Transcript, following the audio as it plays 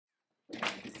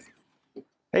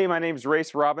Hey, my name is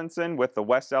Rayce Robinson with the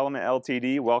West Element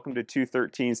Ltd. Welcome to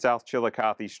 213 South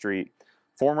Chillicothe Street,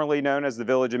 formerly known as the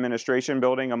Village Administration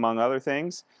Building, among other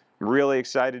things. I'm really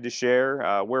excited to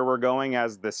share where we're going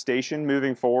as the station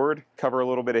moving forward, cover a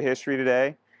little bit of history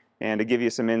today, and to give you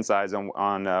some insights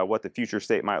on what the future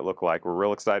state might look like. We're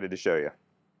real excited to show you.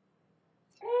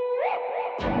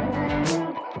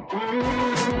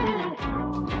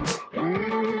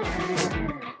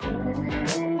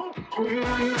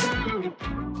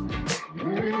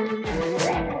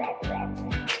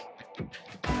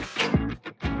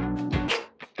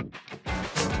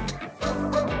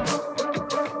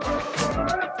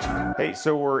 Hey,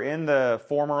 so we're in the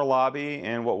former lobby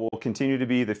and what will continue to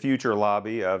be the future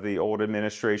lobby of the old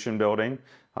administration building.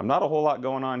 Not a whole lot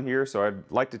going on here, so I'd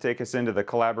like to take us into the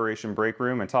collaboration break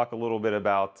room and talk a little bit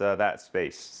about that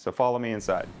space. So follow me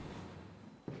inside.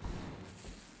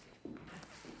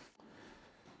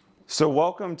 So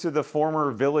welcome to the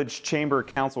former Village Chamber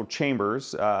Council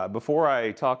chambers. Before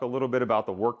I talk a little bit about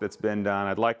the work that's been done,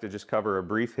 I'd like to just cover a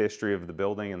brief history of the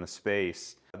building and the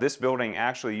space. This building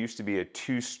actually used to be a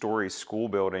two-story school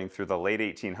building through the late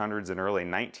 1800s and early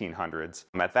 1900s.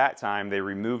 At that time, they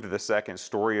removed the second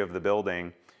story of the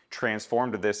building,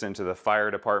 transformed this into the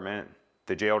fire department,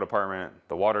 the jail department,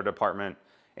 the water department,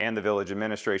 and the village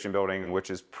administration building, which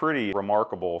is pretty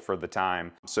remarkable for the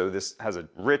time. So this has a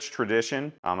rich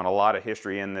tradition and a lot of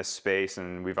history in this space,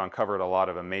 and we've uncovered a lot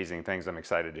of amazing things I'm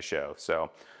excited to show.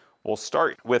 So we'll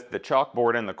start with the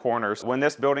chalkboard in the corners. When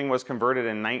this building was converted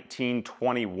in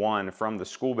 1921 from the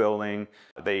school building,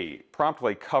 they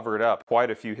promptly covered up quite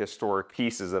a few historic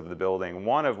pieces of the building,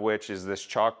 one of which is this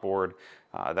chalkboard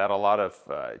that a lot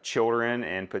of children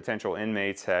and potential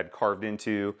inmates had carved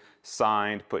into,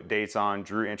 signed, put dates on,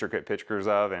 drew intricate pictures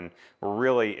of, and we're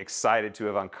really excited to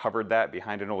have uncovered that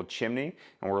behind an old chimney,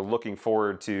 and we're looking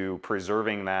forward to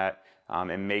preserving that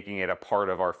and making it a part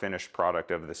of our finished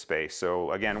product of the space.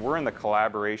 So again, we're in the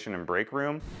collaboration and break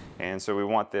room, and so we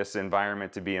want this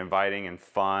environment to be inviting and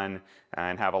fun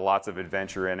and have lots of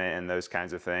adventure in it and those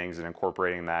kinds of things, and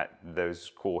incorporating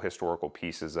those cool historical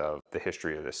pieces of the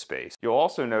history of this space. You'll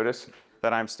also notice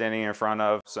that I'm standing in front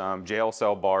of some jail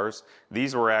cell bars.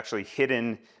 These were actually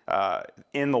hidden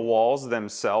in the walls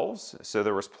themselves. So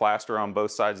there was plaster on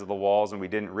both sides of the walls, and we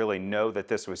didn't really know that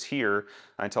this was here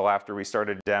until after we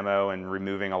started demo and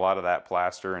removing a lot of that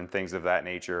plaster and things of that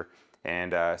nature.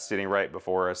 And sitting right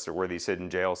before us were these hidden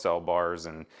jail cell bars.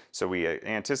 And so we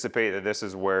anticipate that this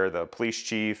is where the police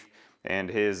chief and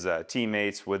his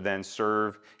teammates would then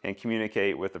serve and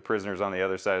communicate with the prisoners on the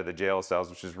other side of the jail cells,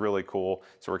 which is really cool.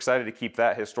 So we're excited to keep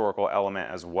that historical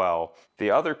element as well. The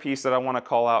other piece that I want to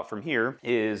call out from here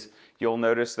is you'll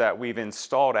notice that we've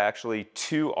installed actually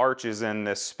two arches in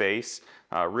this space.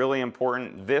 Really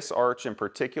important. This arch in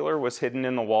particular was hidden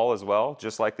in the wall as well,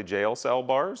 just like the jail cell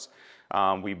bars.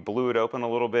 We blew it open a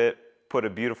little bit, put a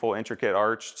beautiful intricate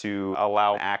arch to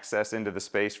allow access into the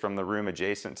space from the room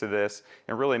adjacent to this,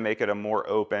 and really make it a more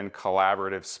open,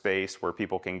 collaborative space where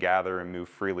people can gather and move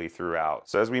freely throughout.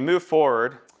 So as we move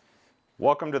forward,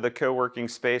 welcome to the co-working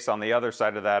space on the other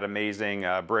side of that amazing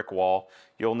brick wall.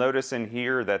 You'll notice in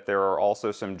here that there are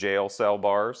also some jail cell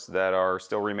bars that are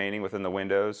still remaining within the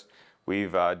windows.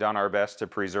 We've done our best to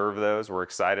preserve those. We're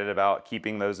excited about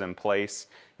keeping those in place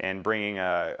and bringing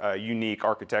a unique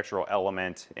architectural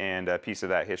element and a piece of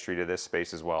that history to this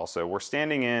space as well. So we're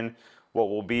standing in what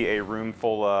will be a room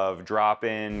full of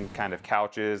drop-in kind of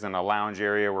couches and a lounge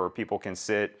area where people can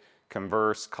sit,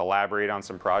 converse, collaborate on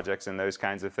some projects and those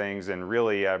kinds of things, and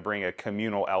really bring a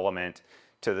communal element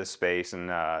to the space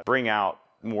and bring out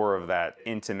more of that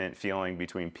intimate feeling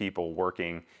between people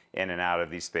working in and out of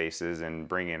these spaces and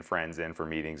bringing friends in for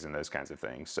meetings and those kinds of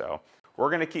things. So we're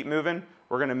going to keep moving.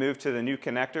 We're going to move to the new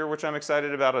connector, which I'm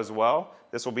excited about as well.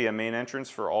 This will be a main entrance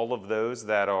for all of those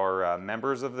that are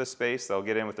members of this space. They'll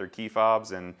get in with their key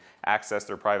fobs and access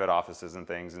their private offices and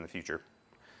things in the future.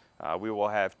 We will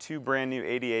have two brand new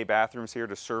ADA bathrooms here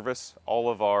to service all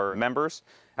of our members,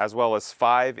 as well as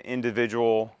 5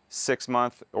 individual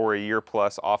 6-month or a year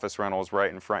plus office rentals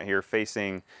right in front here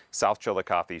facing South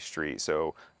Chillicothe Street.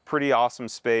 So pretty awesome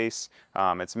space.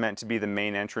 It's meant to be the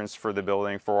main entrance for the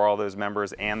building for all those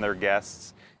members and their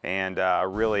guests, and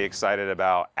really excited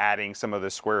about adding some of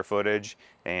the square footage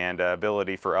and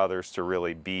ability for others to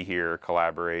really be here,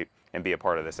 collaborate, and be a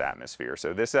part of this atmosphere.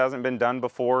 So this hasn't been done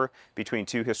before between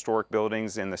 2 historic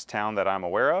buildings in this town that I'm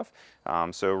aware of.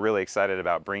 So really excited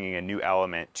about bringing a new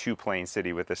element to Plain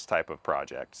City with this type of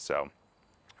project. So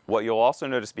What you'll also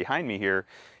notice behind me here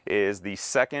is the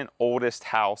second oldest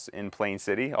house in Plain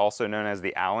City, also known as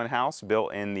the Allen House,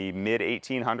 built in the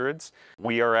mid-1800s.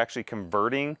 We are actually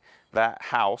converting that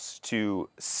house to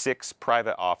 6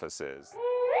 private offices.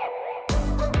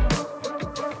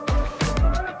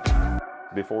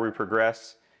 Before we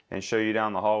progress and show you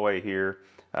down the hallway here,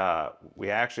 we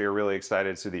actually are really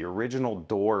excited. So the original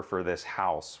door for this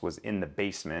house was in the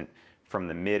basement from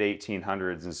the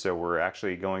mid-1800s, and so we're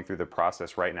actually going through the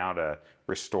process right now to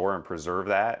restore and preserve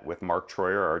that with Mark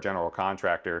Troyer, our general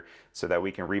contractor, so that we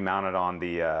can remount it on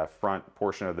the front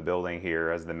portion of the building here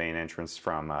as the main entrance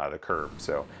from the curb.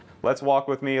 So let's walk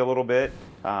with me a little bit.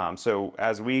 So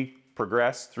as we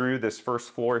progress through this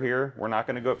first floor here, we're not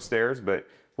going to go upstairs, but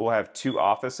we'll have 2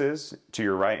 offices to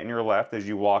your right and your left as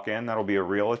you walk in. That'll be a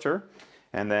realtor.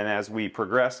 And then as we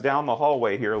progress down the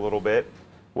hallway here a little bit,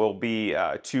 will be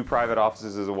 2 private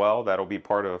offices as well. That'll be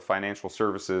part of a financial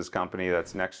services company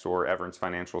that's next door, Everence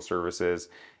Financial Services,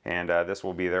 and this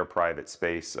will be their private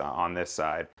space on this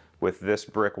side, with this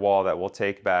brick wall that we'll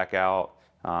take back out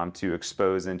to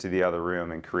expose into the other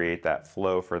room and create that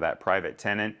flow for that private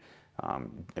tenant.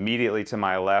 Immediately to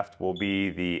my left will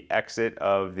be the exit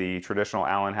of the traditional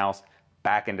Allen House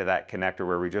back into that connector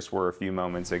where we just were a few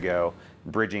moments ago,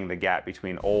 bridging the gap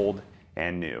between old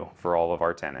and new for all of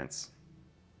our tenants.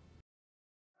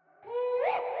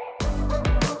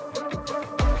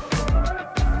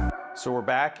 So we're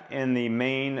back in the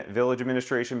main village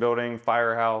administration building,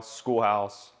 firehouse,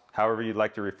 schoolhouse, however you'd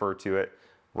like to refer to it.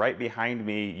 Right behind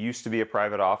me used to be a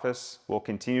private office. Will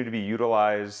continue to be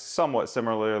utilized somewhat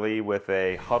similarly with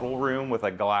a huddle room with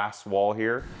a glass wall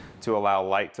here to allow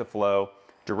light to flow.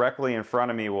 Directly in front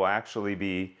of me will actually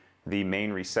be the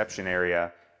main reception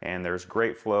area, and there's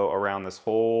great flow around this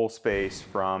whole space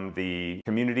from the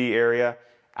community area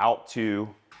out to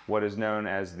what is known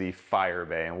as the fire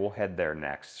bay, and we'll head there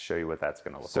next, show you what that's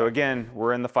going to look like. So again,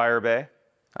 we're in the fire bay.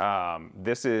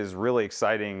 This is really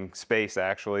exciting space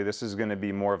actually. This is going to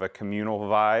be more of a communal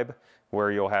vibe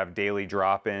where you'll have daily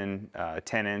drop-in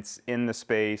tenants in the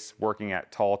space working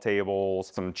at tall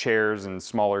tables, some chairs and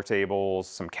smaller tables,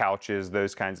 some couches,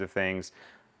 those kinds of things.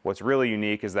 What's really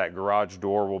unique is that garage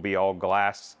door will be all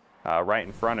glass right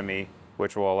in front of me,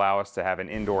 which will allow us to have an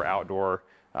indoor-outdoor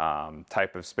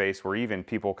type of space where even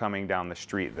people coming down the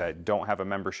street that don't have a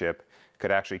membership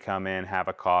could actually come in, have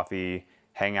a coffee,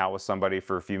 hang out with somebody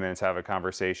for a few minutes, have a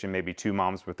conversation, maybe 2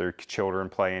 moms with their children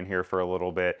play in here for a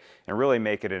little bit, and really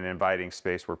make it an inviting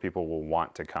space where people will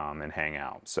want to come and hang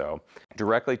out. So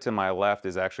directly to my left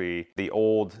is actually the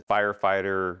old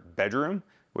firefighter bedroom,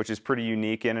 which is pretty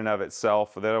unique in and of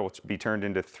itself. That will be turned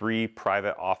into 3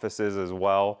 private offices as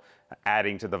well,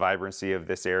 adding to the vibrancy of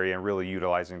this area and really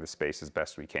utilizing the space as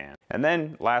best we can. And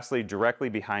then lastly, directly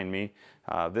behind me,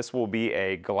 this will be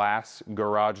a glass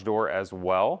garage door as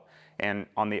well. And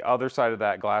on the other side of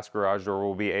that glass garage door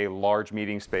will be a large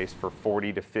meeting space for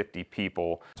 40 to 50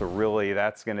 people. So really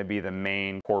that's going to be the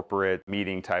main corporate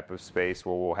meeting type of space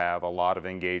where we'll have a lot of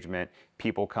engagement.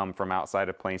 People come from outside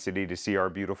of Plain City to see our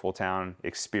beautiful town,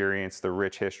 experience the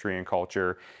rich history and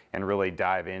culture, and really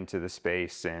dive into the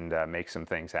space and make some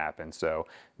things happen. So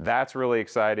that's really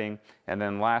exciting. And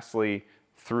then lastly,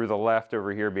 through the left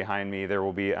over here behind me, there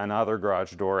will be another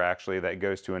garage door actually that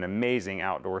goes to an amazing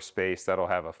outdoor space that'll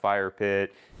have a fire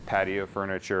pit, patio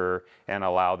furniture, and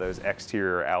allow those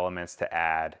exterior elements to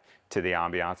add to the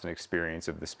ambiance and experience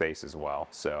of the space as well.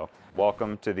 So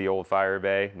welcome to the old fire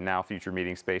bay, now future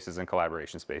meeting spaces and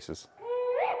collaboration spaces.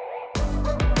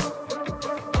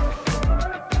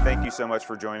 Thank you so much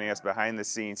for joining us behind the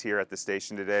scenes here at the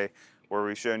station today, where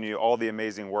we've shown you all the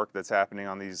amazing work that's happening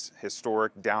on these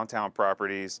historic downtown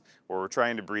properties, where we're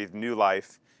trying to breathe new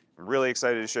life. I'm really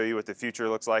excited to show you what the future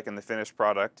looks like in the finished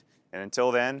product. And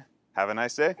until then, have a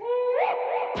nice day.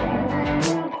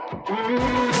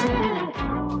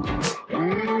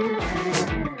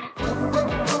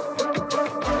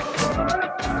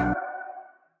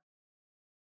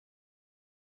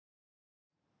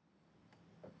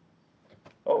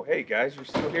 Oh, hey guys, you're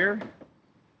still here?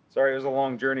 Sorry, it was a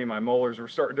long journey. My molars were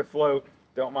starting to float.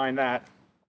 Don't mind that.